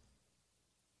payments?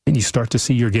 And you start to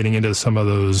see you're getting into some of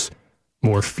those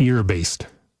more fear-based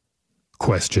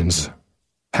questions.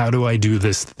 How do I do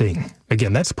this thing?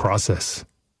 Again, that's process.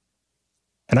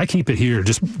 And I keep it here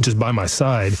just by my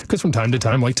side because from time to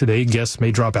time, like today, guests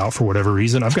may drop out for whatever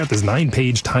reason. I've got this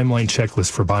 9-page timeline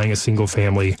checklist for buying a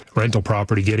single-family rental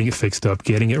property, getting it fixed up,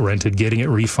 getting it rented, getting it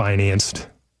refinanced,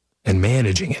 and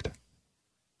managing it.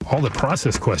 All the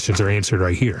process questions are answered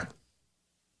right here.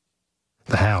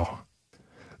 The how.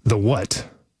 The what.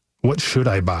 What should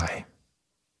I buy?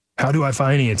 How do I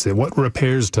finance it? What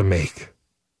repairs to make?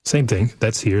 Same thing.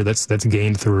 That's here. That's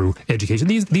gained through education.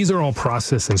 These are all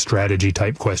process and strategy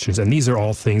type questions, and these are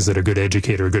all things that a good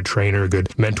educator, a good trainer, a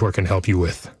good mentor can help you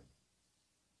with.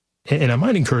 And I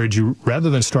might encourage you, rather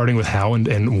than starting with how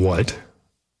and what,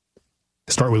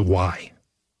 start with why.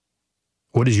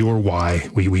 What is your why?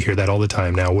 We hear that all the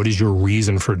time now. What is your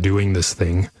reason for doing this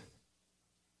thing?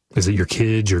 Is it your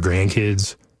kids, your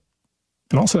grandkids?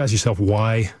 And also ask yourself,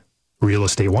 why real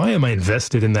estate? Why am I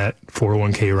invested in that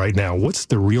 401k right now? What's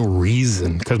the real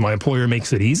reason? Because my employer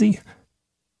makes it easy?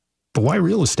 But why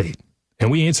real estate?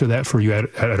 And we answer that for you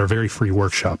at our very free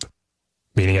workshop.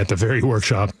 Meaning at the very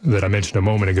workshop that I mentioned a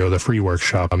moment ago, the free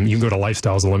workshop. You can go to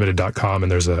lifestylesunlimited.com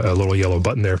and there's a little yellow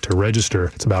button there to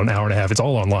register. It's about an hour and a half. It's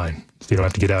all online. So you don't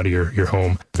have to get out of your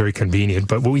home. Very convenient.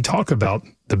 But when we talk about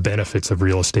the benefits of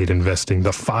real estate investing,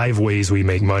 the 5 ways we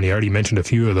make money, I already mentioned a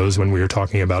few of those when we were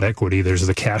talking about equity. There's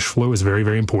the cash flow is very,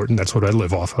 very important. That's what I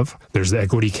live off of. There's the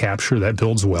equity capture that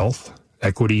builds wealth.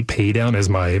 Equity pay down as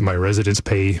my residents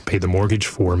pay the mortgage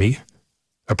for me.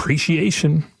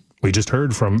 Appreciation. We just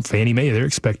heard from Fannie Mae, they're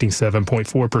expecting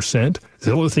 7.4%.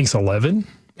 Zillow thinks 11%.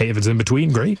 Hey, if it's in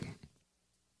between, great.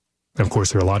 And of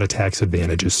course, there are a lot of tax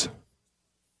advantages.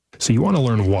 So you want to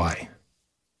learn why.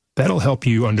 That'll help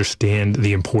you understand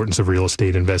the importance of real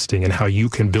estate investing and how you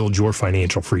can build your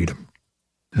financial freedom.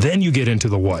 Then you get into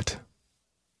the what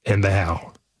and the how.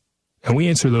 And we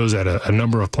answer those at a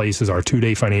number of places. Our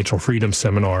 2-day financial freedom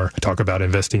seminar, talk about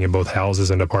investing in both houses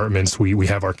and apartments. We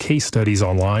have our case studies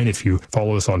online. If you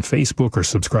follow us on Facebook or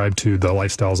subscribe to the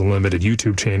Lifestyles Unlimited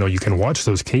YouTube channel, you can watch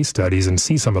those case studies and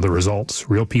see some of the results,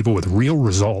 real people with real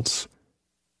results.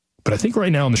 But I think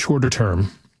right now in the shorter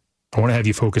term, I want to have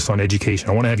you focus on education.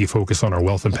 I want to have you focus on our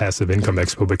Wealth and Passive Income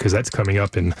Expo because that's coming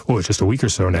up in, it's just a week or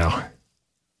so now.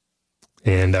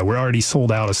 And we're already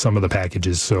sold out of some of the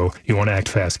packages, so you want to act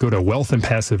fast. Go to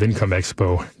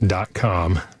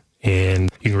wealthandpassiveincomeexpo.com And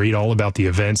you can read all about the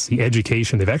events, the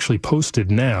education. They've actually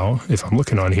posted now, if I'm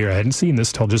looking on here, I hadn't seen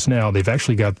this till just now, they've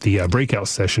actually got the breakout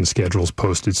session schedules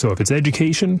posted. So if it's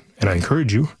education, and I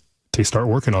encourage you to start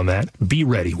working on that, be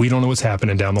ready. We don't know what's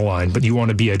happening down the line, but you want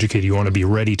to be educated. You want to be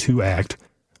ready to act.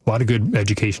 A lot of good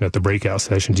education at the breakout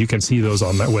sessions. You can see those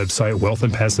on that website,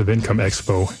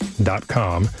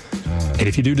 wealthandpassiveincomeexpo.com. And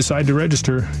if you do decide to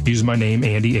register, use my name,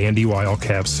 Andy, A-N-D-Y, all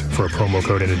caps, for a promo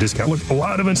code and a discount. Look, a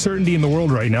lot of uncertainty in the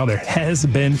world right now. There has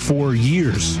been for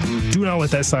years. Do not let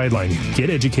that sideline you.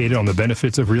 Get educated on the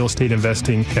benefits of real estate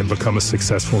investing and become a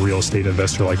successful real estate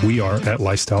investor like we are at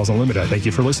Lifestyles Unlimited. I thank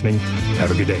you for listening. Have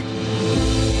a good day.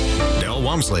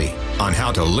 Walmsley on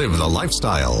how to live the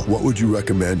lifestyle. What would you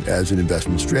recommend as an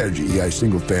investment strategy,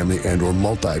 single family and or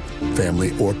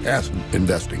multi-family or passive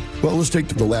investing? Well, let's take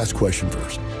the last question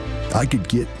first. I could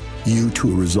get you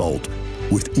to a result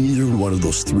with either one of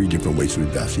those three different ways to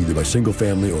invest, either by single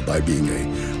family or by being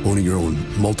owning your own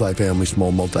multifamily,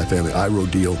 small multifamily IRO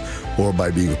deal, or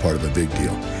by being a part of a big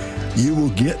deal. You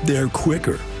will get there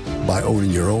quicker by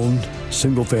owning your own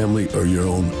single family or your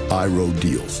own IRO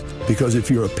deals. Because if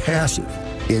you're a passive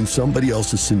in somebody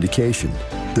else's syndication,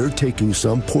 they're taking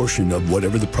some portion of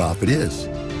whatever the profit is.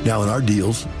 Now in our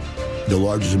deals, the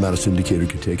largest amount a syndicator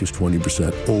can take is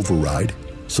 20% override.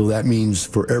 So that means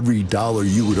for every dollar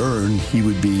you would earn, he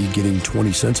would be getting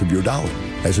 20 cents of your dollar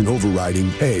as an overriding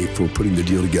pay for putting the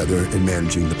deal together and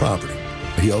managing the property.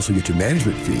 He also gets a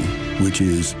management fee, which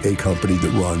is a company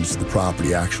that runs the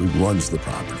property, actually runs the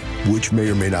property, which may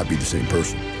or may not be the same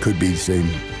person. Could be the same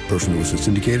person that was a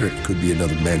syndicator, it could be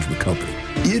another management company.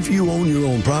 If you own your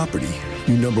own property,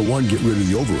 you, number one, get rid of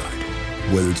the override.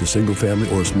 Whether it's a single family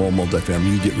or a small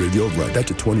multifamily, you get rid of the override.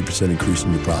 That's a 20% increase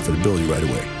in your profitability right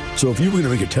away. So if you were going to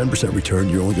make a 10% return,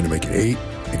 you're only going to make it 8.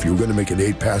 If you were going to make it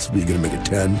 8 passively, you're going to make it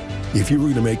 10. If you were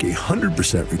going to make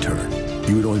 100% return,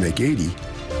 you would only make 80.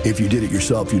 If you did it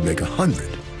yourself, you'd make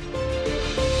 100.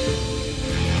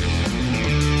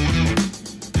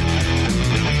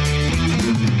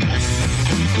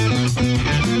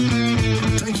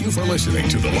 For listening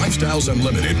to the Lifestyles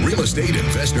Unlimited Real Estate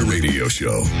Investor Radio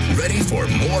Show. Ready for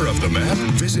more of the map?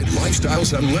 Visit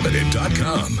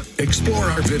lifestylesunlimited.com. Explore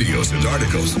our videos and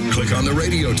articles. Click on the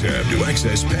radio tab to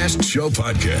access past show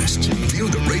podcasts. View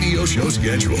the radio show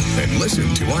schedule and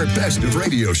listen to our best of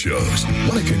radio shows.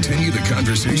 Want to continue the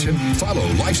conversation? Follow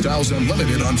Lifestyles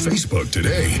Unlimited on Facebook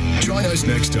today. Join us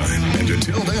next time. And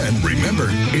until then, remember,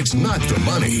 it's not the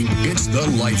money, it's the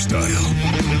lifestyle.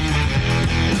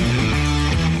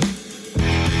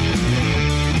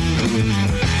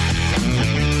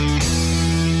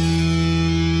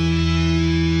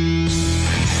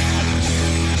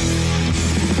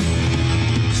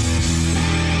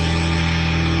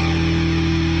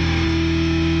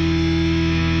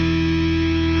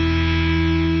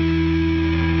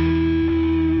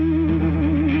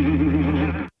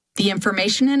 The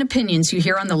information and opinions you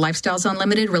hear on the Lifestyles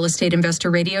Unlimited Real Estate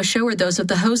Investor Radio Show are those of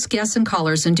the hosts, guests, and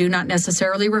callers and do not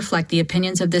necessarily reflect the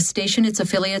opinions of this station, its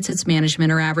affiliates, its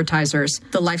management, or advertisers.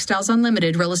 The Lifestyles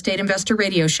Unlimited Real Estate Investor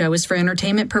Radio Show is for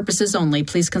entertainment purposes only.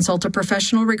 Please consult a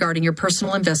professional regarding your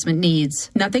personal investment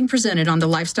needs. Nothing presented on the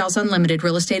Lifestyles Unlimited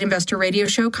Real Estate Investor Radio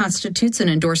Show constitutes an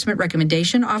endorsement,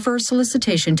 recommendation, offer, or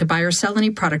solicitation to buy or sell any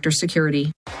product or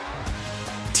security.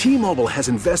 T-Mobile has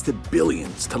invested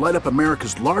billions to light up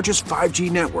America's largest 5G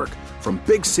network, from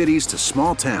big cities to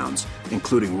small towns,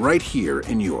 including right here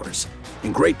in yours.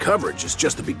 And great coverage is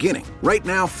just the beginning. Right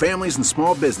now, families and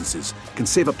small businesses can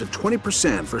save up to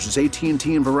 20% versus AT&T and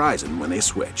Verizon when they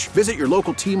switch. Visit your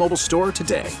local T-Mobile store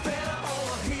today.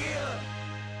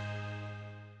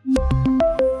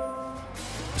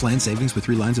 Plan savings with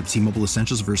 3 lines of T-Mobile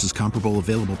Essentials versus comparable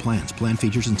available plans. Plan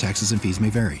features and taxes and fees may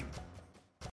vary.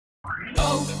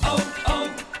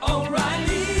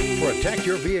 Protect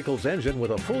your vehicle's engine with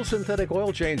a full synthetic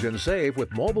oil change and save with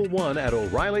Mobil 1 at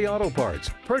O'Reilly Auto Parts.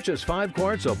 Purchase 5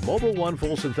 quarts of Mobil 1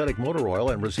 full synthetic motor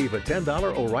oil and receive a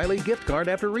 $10 O'Reilly gift card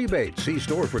after rebate. See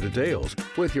store for details.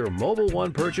 With your Mobil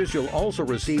 1 purchase, you'll also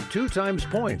receive 2 times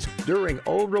points during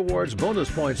O Rewards Bonus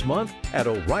Points Month at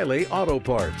O'Reilly Auto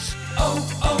Parts.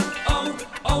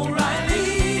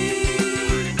 O'Reilly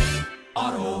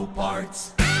Auto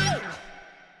Parts.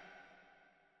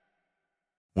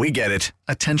 We get it.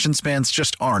 Attention spans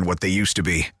just aren't what they used to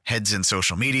be. Heads in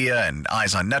social media and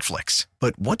eyes on Netflix.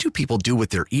 But what do people do with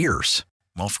their ears?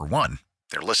 Well, for one,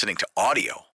 they're listening to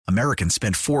audio. Americans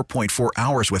spend 4.4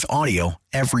 hours with audio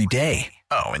every day.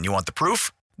 Oh, and you want the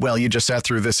proof? Well, you just sat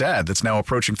through this ad that's now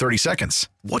approaching 30 seconds.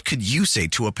 What could you say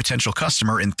to a potential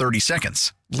customer in 30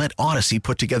 seconds? Let Odyssey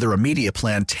put together a media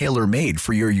plan tailor-made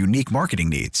for your unique marketing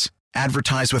needs.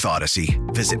 Advertise with Odyssey.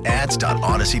 Visit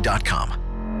ads.odyssey.com.